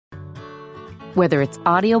Whether it's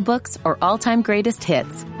audiobooks or all-time greatest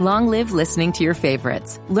hits, long live listening to your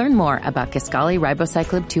favorites. Learn more about Kisqali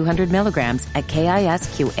Ribociclib 200 milligrams at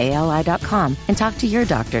KISQALI.com and talk to your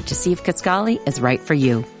doctor to see if Kisqali is right for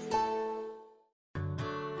you.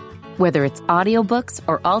 Whether it's audiobooks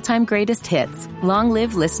or all-time greatest hits, long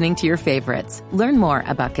live listening to your favorites. Learn more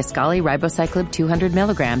about Kisqali Ribociclib 200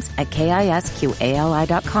 milligrams at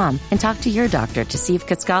KISQALI.com and talk to your doctor to see if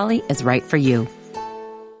Kisqali is right for you.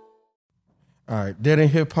 All right, Dead in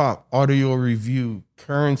Hip Hop audio review,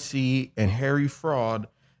 Curren$y and Harry Fraud,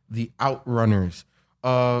 The Outrunners.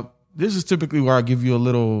 This is typically where I give you a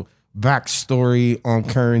little backstory on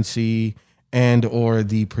Curren$y and or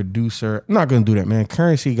the producer. I'm not going to do that, man.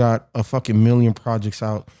 Curren$y got a fucking million projects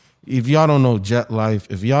out. If y'all don't know Jet Life,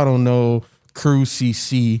 if y'all don't know Cruise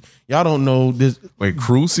CC, y'all don't know this. Wait,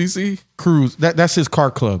 Cruise CC? Cruise, that's his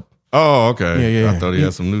car club. Oh, okay. Yeah. I thought he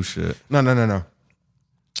had some new shit. No.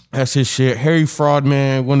 That's his shit. Harry Fraud,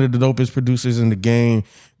 man, one of the dopest producers in the game.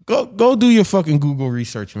 Go do your fucking Google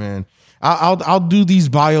research, man. I'll do these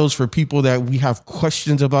bios for people that we have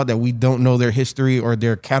questions about, that we don't know their history or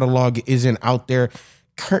their catalog isn't out there.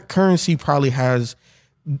 Curren$y probably has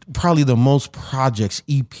the most projects,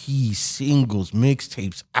 EPs, singles,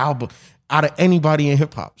 mixtapes, album out of anybody in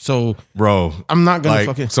hip hop. So, bro, I'm not gonna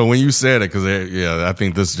fucking. So when you said it, because I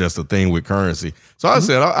think this is just a thing with Curren$y. So I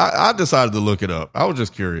said I decided to look it up. I was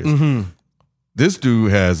just curious. Mm-hmm. This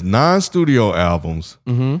dude has 9 studio albums,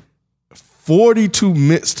 42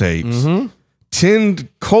 mixtapes, 10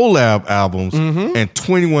 collab albums, and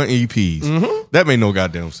 21 EPs. That made no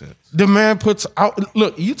goddamn sense. The man puts out.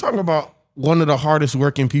 Look, you talking about one of the hardest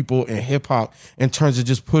working people in hip hop in terms of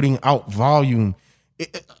just putting out volume.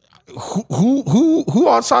 Who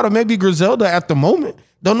outside of maybe Griselda at the moment?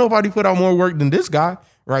 Don't nobody put out more work than this guy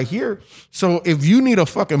right here. So if you need a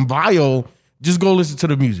fucking bio, just go listen to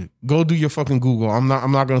the music. Go do your fucking Google. I'm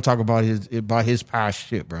not going to talk about his past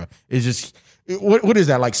shit, bro. It's just what is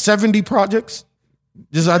that, like 70 projects?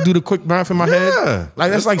 Just I do the quick math in my head.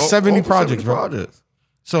 Like that's like 70 projects, 70 bro.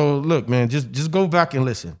 So look, man, just go back and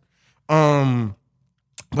listen.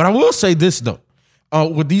 But I will say this though,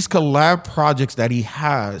 with these collab projects that he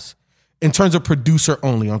has, in terms of producer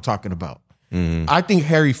only, I'm talking about. I think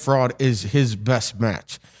Harry Fraud is his best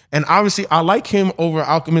match. And obviously, I like him over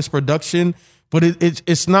Alchemist Production, but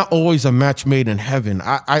it's not always a match made in heaven.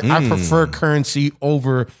 I prefer Curren$y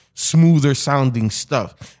over smoother sounding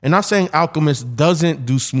stuff. And not saying Alchemist doesn't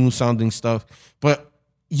do smooth sounding stuff, but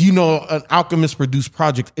you know, an Alchemist produced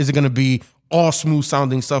project isn't going to be all smooth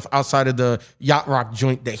sounding stuff outside of the Yacht Rock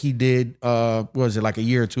joint that he did, what was it, like a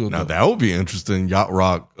year or two ago? Now that would be interesting. Yacht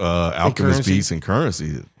Rock, Alchemist beats and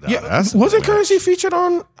Curren$y. Wasn't Curren$y featured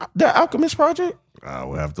on the Alchemist project? I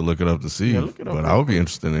would have to look it up to see. Yeah, look it up, but I would be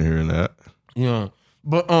interested in hearing that. Yeah.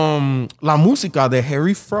 But La Musica de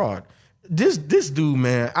Harry Fraud. This dude,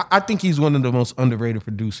 man, I think he's one of the most underrated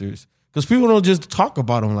producers. Because people don't just talk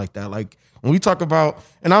about him like that. Like, when we talk about,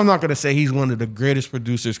 and I'm not going to say he's one of the greatest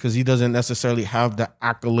producers because he doesn't necessarily have the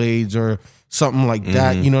accolades or something like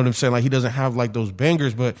that. You know what I'm saying? Like, he doesn't have like those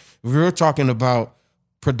bangers. But if we're talking about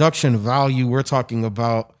production value, we're talking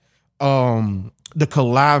about the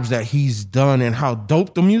collabs that he's done and how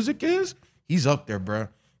dope the music is. He's up there, bro.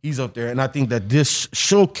 He's up there. And I think that this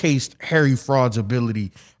showcased Harry Fraud's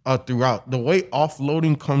ability throughout. The way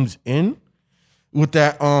Offloading comes in with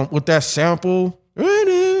that sample,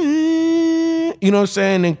 you know what I'm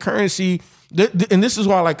saying? And Curren$y, and this is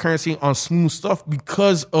why I like Curren$y on smooth stuff,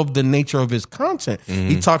 because of the nature of his content.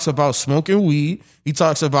 He talks about smoking weed. He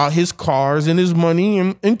talks about his cars and his money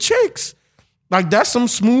and chicks. Like, that's some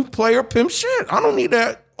smooth player pimp shit. I don't need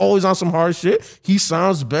that always on some hard shit. He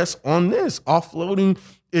sounds best on this. Offloading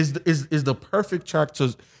is the perfect track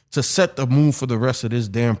to set the mood for the rest of this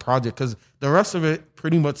damn project, because the rest of it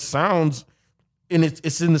pretty much sounds, and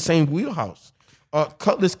it's in the same wheelhouse.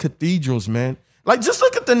 Cutlass Cathedrals, man. Like, just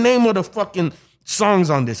look at the name of the fucking songs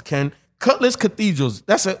on this, Ken. Cutlass Cathedrals.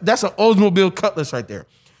 That's an Oldsmobile Cutlass right there.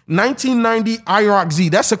 1990 IROC Z.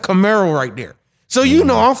 That's a Camaro right there. So you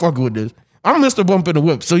know I'm fucking with this. I'm Mr. Bump in the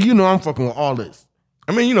Whip, so you know I'm fucking with all this.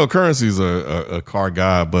 I mean, you know, Curren$y's a car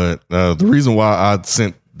guy, but the reason why I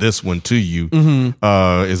sent this one to you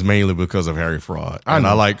is mainly because of Harry Fraud. I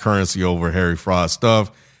like Curren$y over Harry Fraud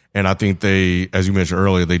stuff, and I think they, as you mentioned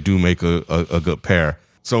earlier, they do make a good pair.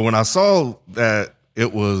 So when I saw that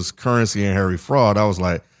it was Curren$y and Harry Fraud, I was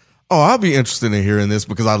like, oh, I'll be interested in hearing this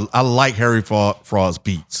because I like Harry Fraud's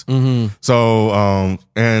beats. So,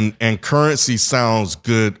 and Curren$y sounds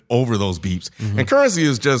good over those beats. And Curren$y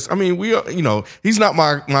is just, I mean, he's not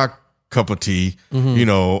my cup of tea, you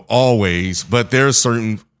know, always, but there's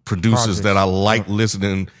certain producers that I like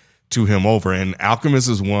listening to him over. And Alchemist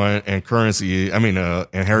is one, and Currency,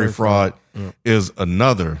 and Harry Fraud is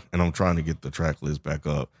another. And I'm trying to get the track list back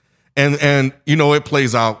up. And it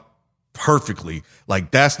plays out perfectly.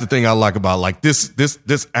 Like, that's the thing I like about, like,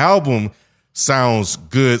 this album sounds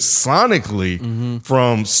good sonically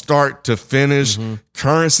from start to finish.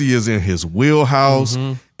 Currency is in his wheelhouse,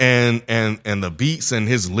 and the beats and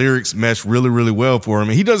his lyrics mesh really, really well for him.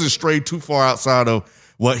 And he doesn't stray too far outside of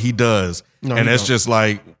what he does. No, and it's just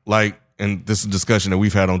like, and this is a discussion that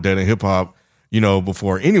we've had on Dead End Hip Hop,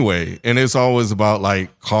 before anyway. And it's always about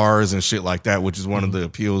like cars and shit like that, which is one of the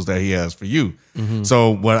appeals that he has for you.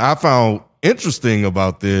 So what I found interesting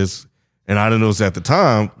about this, and I didn't notice at the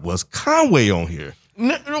time, was Conway on here.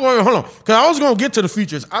 Wait, hold on. Because I was going to get to the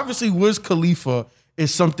features. Obviously, Wiz Khalifa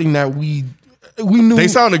is something that we knew. They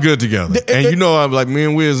sounded good together. I'm like, me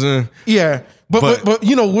and Wiz. Yeah. But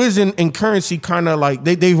Wiz and Currency kind of like,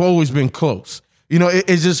 they've always been close.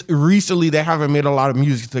 It's just recently they haven't made a lot of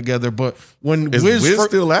music together. But when is Wiz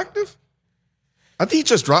still active? I think he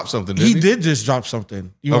just dropped something, didn't he? He did just drop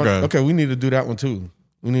something. Okay, we need to do that one too.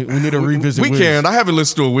 We need to revisit Wiz. We can. I haven't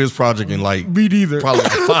listened to a Wiz project in like me neither. Probably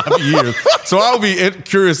like 5 years. So I'll be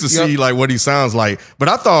curious to see like what he sounds like. But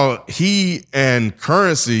I thought he and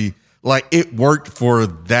Currency, like, it worked for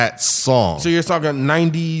that song. So you're talking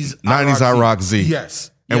 90s I Rock Z.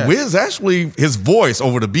 Yes. And Wiz actually, his voice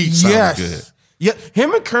over the beat sounds good. Yeah,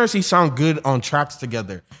 him and Currency sound good on tracks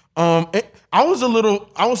together. I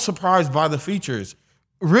was surprised by the features.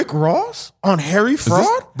 Rick Ross on Harry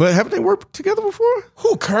Fraud? But haven't they worked together before?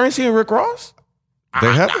 Who, Currency and Rick Ross?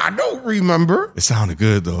 I don't remember. It sounded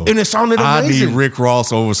good, though. And it sounded amazing. I need Rick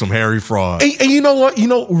Ross over some Harry Fraud. And you know what?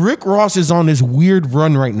 Rick Ross is on this weird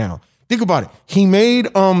run right now. Think about it. He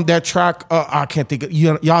made that track, I can't think of,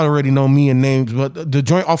 y'all already know me and names, but the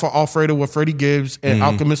joint off of Alfredo with Freddie Gibbs and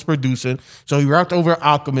Alchemist producing. So he rapped over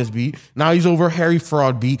Alchemist beat. Now he's over Harry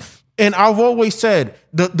Fraud beat. And I've always said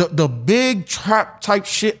the big trap type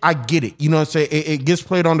shit, I get it. You know what I'm saying? It gets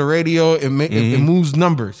played on the radio. It moves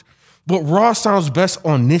numbers. But Ross sounds best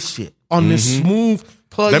on this shit, on this smooth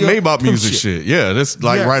plug. That Maybach music shit. Yeah, that's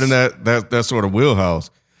like right in that sort of wheelhouse.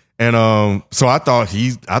 And so I thought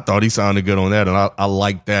he sounded good on that, and I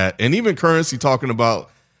like that. And even Currency talking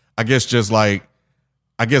about, I guess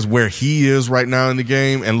where he is right now in the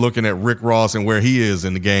game, and looking at Rick Ross and where he is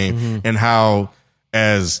in the game, and how,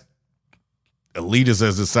 as elitist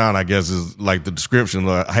as it sound, I guess, is like the description,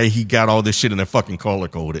 like, hey, he got all this shit and they're fucking color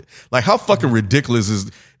coded. Like, how fucking ridiculous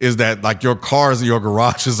is that? Like, your cars and your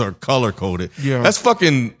garages are color coded. Yeah, that's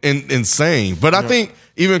fucking insane. But I think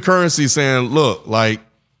even Currency saying, look, like,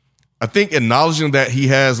 I think acknowledging that he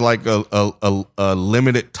has like a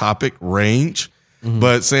limited topic range,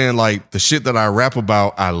 but saying like the shit that I rap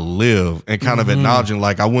about, I live, and kind of acknowledging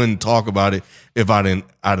like I wouldn't talk about it if I didn't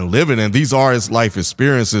live it. And these are his life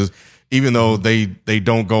experiences, even though they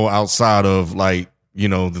don't go outside of like,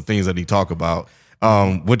 the things that he talk about,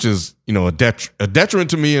 which is, a detriment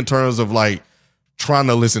to me in terms of like trying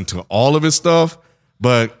to listen to all of his stuff,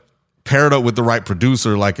 but paired up with the right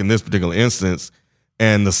producer, like in this particular instance,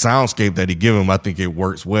 and the soundscape that he give him, I think it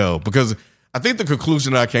works well. Because I think the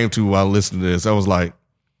conclusion that I came to while listening to this, I was like,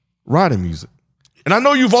 riding music. And I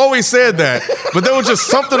know you've always said that, but there was just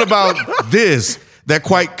something about this that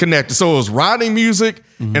quite connected. So it was riding music,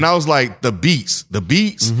 and I was like, the beats,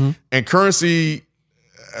 and Currency,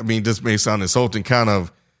 I mean, this may sound insulting, kind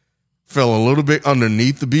of fell a little bit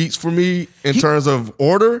underneath the beats for me in terms of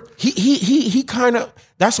order. He kind of,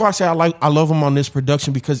 that's why I say I love him on this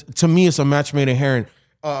production, because to me it's a match made in heaven.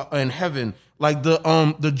 Like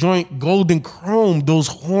the joint Golden Chrome, those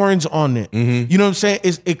horns on it. You know what I'm saying?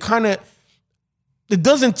 It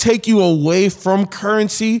doesn't take you away from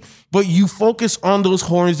Currency, but you focus on those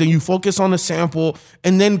horns and you focus on the sample,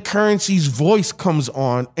 and then Currency's voice comes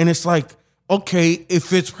on, and it's like, okay, it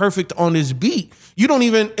fits perfect on this beat. You don't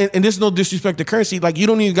even, and there's no disrespect to Currency, like, you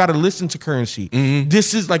don't even got to listen to Currency.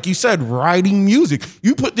 This is, like you said, riding music.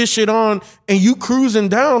 You put this shit on and you cruising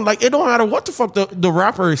down, like, it don't matter what the fuck the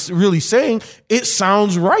rapper is really saying. It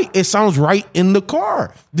sounds right. It sounds right in the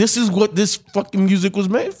car. This is what this fucking music was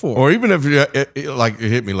made for. Or even if it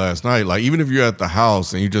hit me last night, like, even if you're at the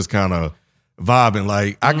house and you just kind of vibing,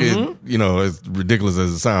 like, I could, as ridiculous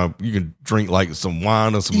as it sounds, you can drink like some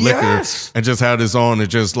wine or some liquor and just have this on and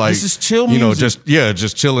just like, this is chill music.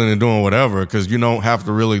 just chilling and doing whatever, because you don't have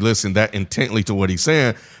to really listen that intently to what he's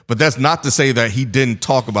saying. But that's not to say that he didn't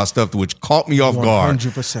talk about stuff which caught me off guard.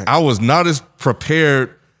 100%. I was not as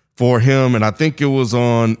prepared for him, and I think it was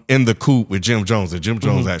on In the Coop with Jim Jones, and Jim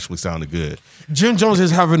Jones actually sounded good. Jim Jones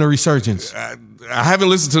is having a resurgence. I haven't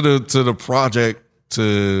listened to the project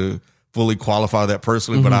fully qualify that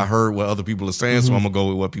personally, but I heard what other people are saying, so I'm gonna go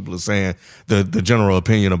with what people are saying, the general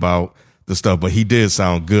opinion about the stuff. But he did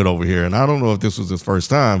sound good over here, and I don't know if this was his first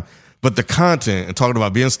time, but the content and talking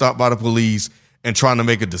about being stopped by the police and trying to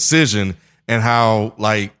make a decision, and how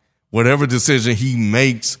like whatever decision he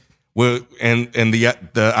makes, and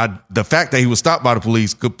the fact that he was stopped by the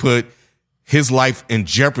police could put his life in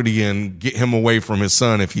jeopardy and get him away from his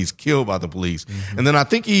son if he's killed by the police. And then I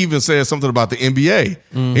think he even said something about the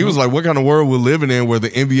NBA. He was like, what kind of world we're living in where the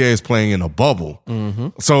NBA is playing in a bubble?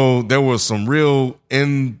 So there was some real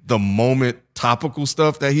in the moment topical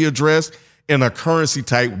stuff that he addressed in a Currency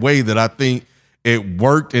type way that I think it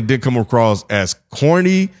worked. It did come across as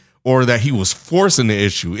corny or that he was forcing the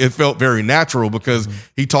issue. It felt very natural because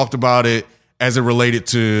he talked about it as it related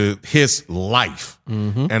to his life.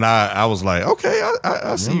 And I was like, okay,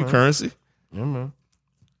 I see you, Currency. Yeah, man.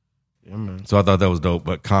 Yeah, man. So I thought that was dope.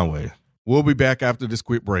 But Conway, we'll be back after this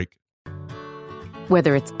quick break.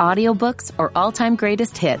 Whether it's audiobooks or all-time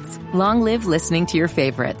greatest hits, long live listening to your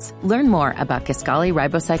favorites. Learn more about Kisqali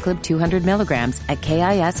Ribociclib 200 milligrams at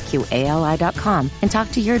KISQALI.com and talk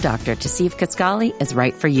to your doctor to see if Kisqali is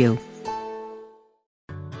right for you.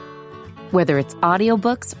 Whether it's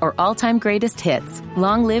audiobooks or all-time greatest hits,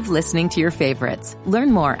 long live listening to your favorites. Learn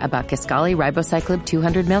more about Kisqali Ribociclib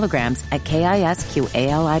 200 milligrams at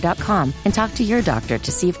KISQALI.com and talk to your doctor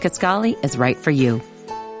to see if Kisqali is right for you.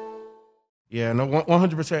 Yeah, no,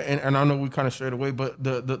 100%. And I know we kind of strayed away, but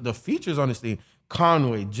the features on this thing,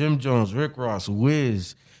 Conway, Jim Jones, Rick Ross,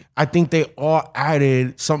 Wiz, I think they all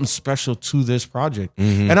added something special to this project.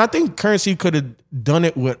 And I think Currency could have done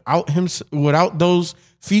it without those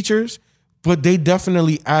features, but they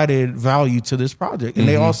definitely added value to this project. And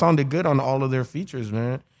they all sounded good on all of their features,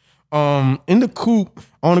 man. In the Coupe,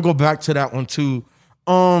 I want to go back to that one too.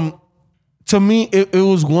 To me, it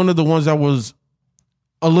was one of the ones that was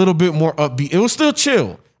a little bit more upbeat. It was still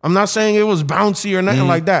chill. I'm not saying it was bouncy or nothing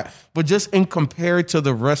like that, but just in compared to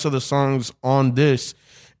the rest of the songs on this,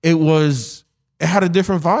 it had a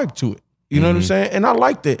different vibe to it. You know what I'm saying? And I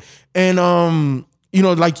liked it. And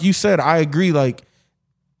like you said, I agree. Like,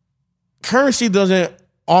 Currency doesn't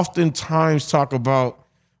oftentimes talk about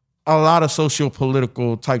a lot of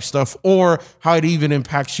socio-political type stuff or how it even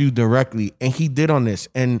impacts you directly. And he did on this.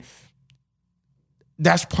 And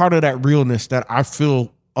that's part of that realness that I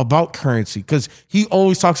feel about Currency, because he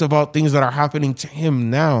always talks about things that are happening to him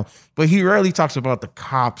now, but he rarely talks about the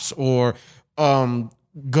cops or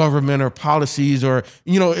government or policies or,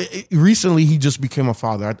 recently he just became a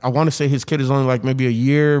father. I want to say his kid is only like maybe a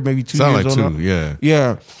year, maybe 2 years old. Sound like 2, yeah.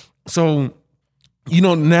 Yeah. So,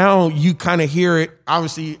 now you kind of hear it.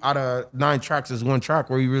 Obviously, out of 9 tracks, there's 1 track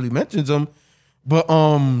where he really mentions them. But,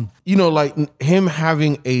 like him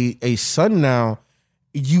having a son now,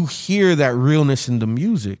 you hear that realness in the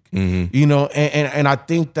music, and I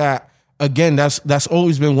think that, again, that's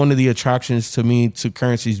always been one of the attractions to me to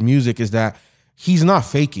Currency's music is that he's not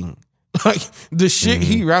faking. Like, the shit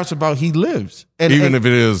he raps about, he lives. And even if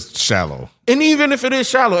it is shallow. And even if it is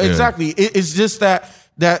shallow, exactly. It's just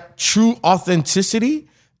that true authenticity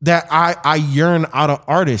that I yearn out of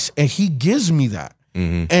artists, and he gives me that.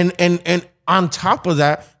 And on top of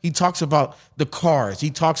that, he talks about the cars. He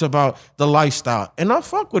talks about the lifestyle. And I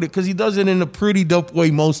fuck with it because he does it in a pretty dope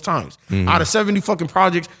way most times. Out of 70 fucking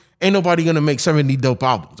projects, ain't nobody going to make 70 dope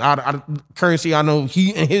albums. Out of Currency, I know he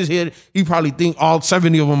in his head, he probably think all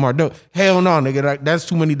 70 of them are dope. Hell no, nigga. That's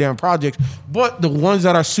too many damn projects. But the ones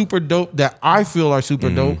that are super dope, that I feel are super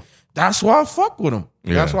dope, that's why I fuck with them.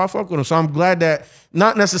 Yeah. That's why I fuck with them. So I'm glad that,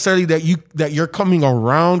 not necessarily that you're coming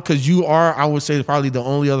around, because you are, I would say, probably the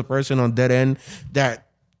only other person on Dead End that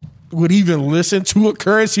would even listen to a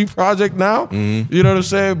Currency project now. You know what I'm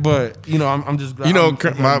saying? But, I'm just glad.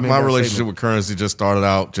 My relationship with Currency just started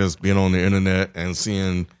out just being on the internet and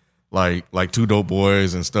seeing like Two Dope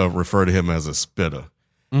Boys and stuff refer to him as a spitter.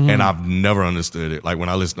 And I've never understood it. Like, when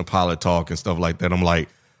I listen to Pilot Talk and stuff like that, I'm like,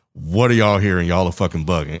 what are y'all hearing? Y'all are fucking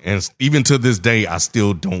bugging. And even to this day, I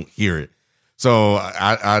still don't hear it. So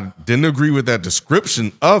I didn't agree with that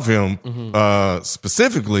description of him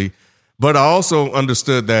specifically, but I also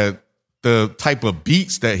understood that the type of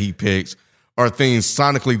beats that he picks are things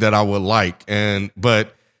sonically that I would like.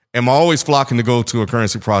 But am I always flocking to go to a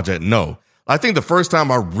Currency project? No. I think the first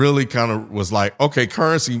time I really kind of was like, okay,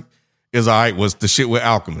 Currency is all right, was the shit with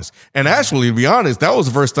Alchemist. And actually, to be honest, that was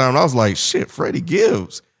the first time I was like, shit, Freddie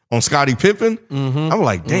Gibbs on Scottie Pippen. I'm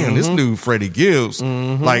like, damn, this dude Freddie Gibbs.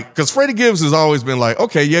 Like, because Freddie Gibbs has always been like,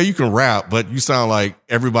 okay, yeah, you can rap, but you sound like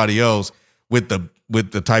everybody else with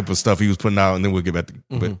the type of stuff he was putting out. And then we'll get back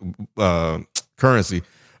to Currency.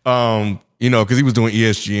 You know, because he was doing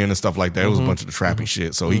ESGN and stuff like that. It was a bunch of the trappy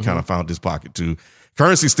shit. So he kind of found his pocket too.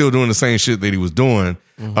 Currency's still doing the same shit that he was doing.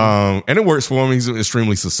 And it works for him. He's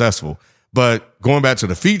extremely successful. But going back to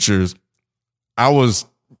the features, I was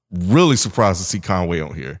really surprised to see Conway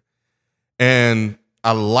on here. And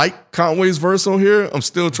I like Conway's verse on here. I'm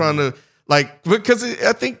still trying to, like, because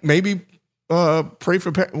I think maybe Pray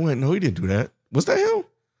for Paris. Wait, no, he didn't do that. Was that him?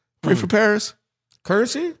 Pray for Paris?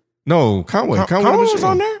 Currency? No, Conway. Conway was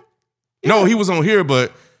on there? Yeah. No, he was on here,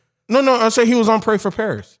 but. No, I say he was on Pray for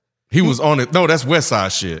Paris. He was on it. No, that's West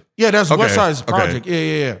Side shit. Yeah, that's West Side's project.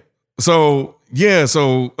 Okay. Yeah. So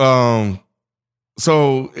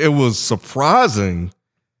it was surprising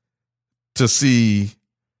to see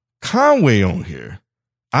Conway on here.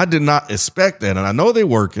 I did not expect that. And I know they're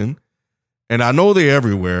working and I know they're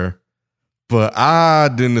everywhere, but I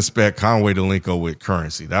didn't expect Conway to link up with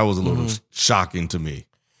Currency. That was a little shocking to me.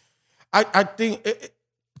 I think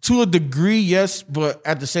to a degree, yes, but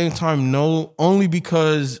at the same time, no, only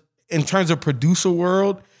because in terms of producer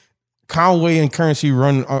world, Conway and Currency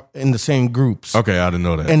run in the same groups. Okay, I didn't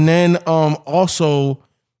know that. And then also,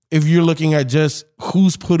 if you're looking at just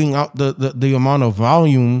who's putting out the amount of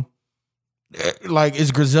volume, like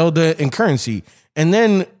it's Griselda and Currency. And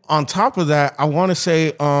then on top of that, I want to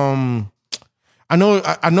say, I know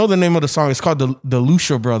the name of the song. It's called the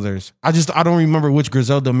Lucia Brothers. I don't remember which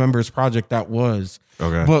Griselda member's project that was.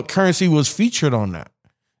 Okay, but Currency was featured on that.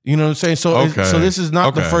 You know what I'm saying? So, so this is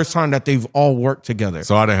not the first time that they've all worked together.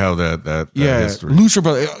 So I didn't have that history. Lucia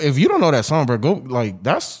Brothers. If you don't know that song, bro, go like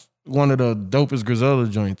that's one of the dopest Griselda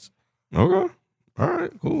joints. Okay, all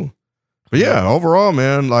right, cool. But yeah, overall,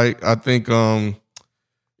 man, like I think,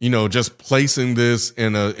 just placing this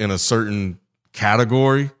in a certain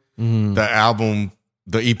category, the album,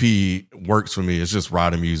 the EP works for me. It's just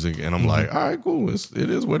riding music, and I'm like, all right, cool. It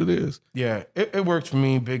is what it is. Yeah, it works for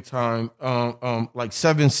me big time. Like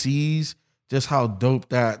 7 C's, just how dope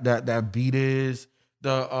that beat is.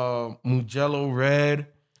 The Mugello Red,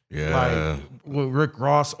 like with Rick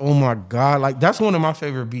Ross. Oh my god, like that's one of my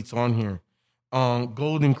favorite beats on here.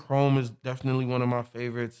 Golden Chrome is definitely one of my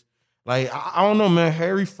favorites. Like I don't know, man.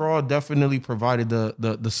 Harry Fraud definitely provided the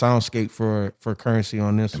soundscape for Currency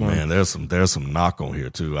on this one. Man, there's some knock on here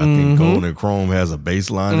too. I think Golden Chrome has a bass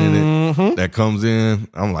line in it that comes in.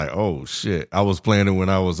 I'm like, oh shit. I was playing it when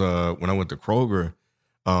I went to Kroger,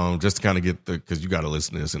 just to kind of get because you got to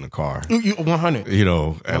listen to this in the car. 100.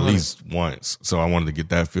 At least once. So I wanted to get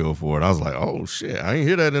that feel for it. I was like, oh shit, I ain't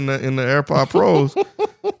hear that in the AirPod Pros.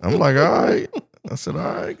 I'm like, all right. I said, all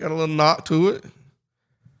right, got a little knock to it.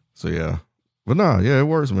 So yeah, but it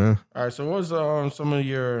works, man. All right, so what's some of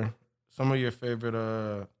your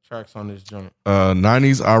favorite tracks on this joint?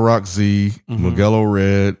 90s I Rock Z, Mugello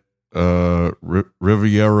Red,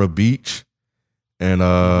 Riviera Beach, and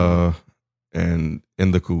In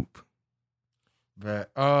the Coop.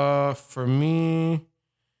 But for me,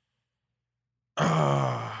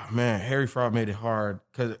 man, Harry Fraud made it hard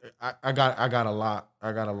because I got a lot.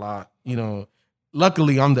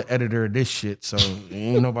 Luckily, I'm the editor of this shit, so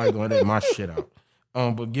ain't nobody gonna edit my shit out.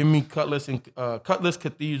 But give me Cutlass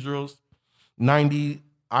Cathedrals, 90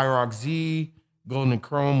 IROC Z, Golden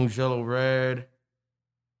Chrome, Mugello Red,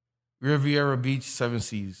 Riviera Beach, 7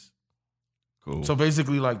 C's. Cool. So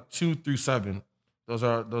basically, like 2 through 7. Those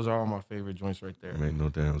are all my favorite joints right there. Made no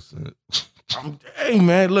damn sense. Hey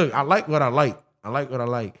man, look, I like what I like.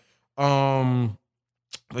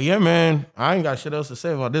 But yeah, man, I ain't got shit else to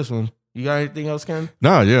say about this one. You got anything else, Ken?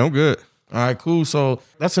 Nah, yeah, I'm good. All right, cool. So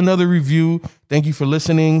that's another review. Thank you for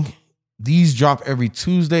listening. These drop every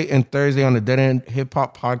Tuesday and Thursday on the Dead End Hip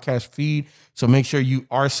Hop Podcast feed. So make sure you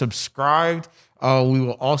are subscribed. We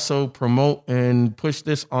will also promote and push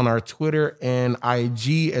this on our Twitter and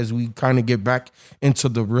IG as we kind of get back into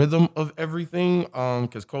the rhythm of everything.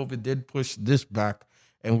 Because COVID did push this back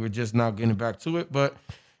and we're just now getting back to it. But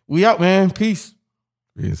we out, man. Peace.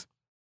 Peace.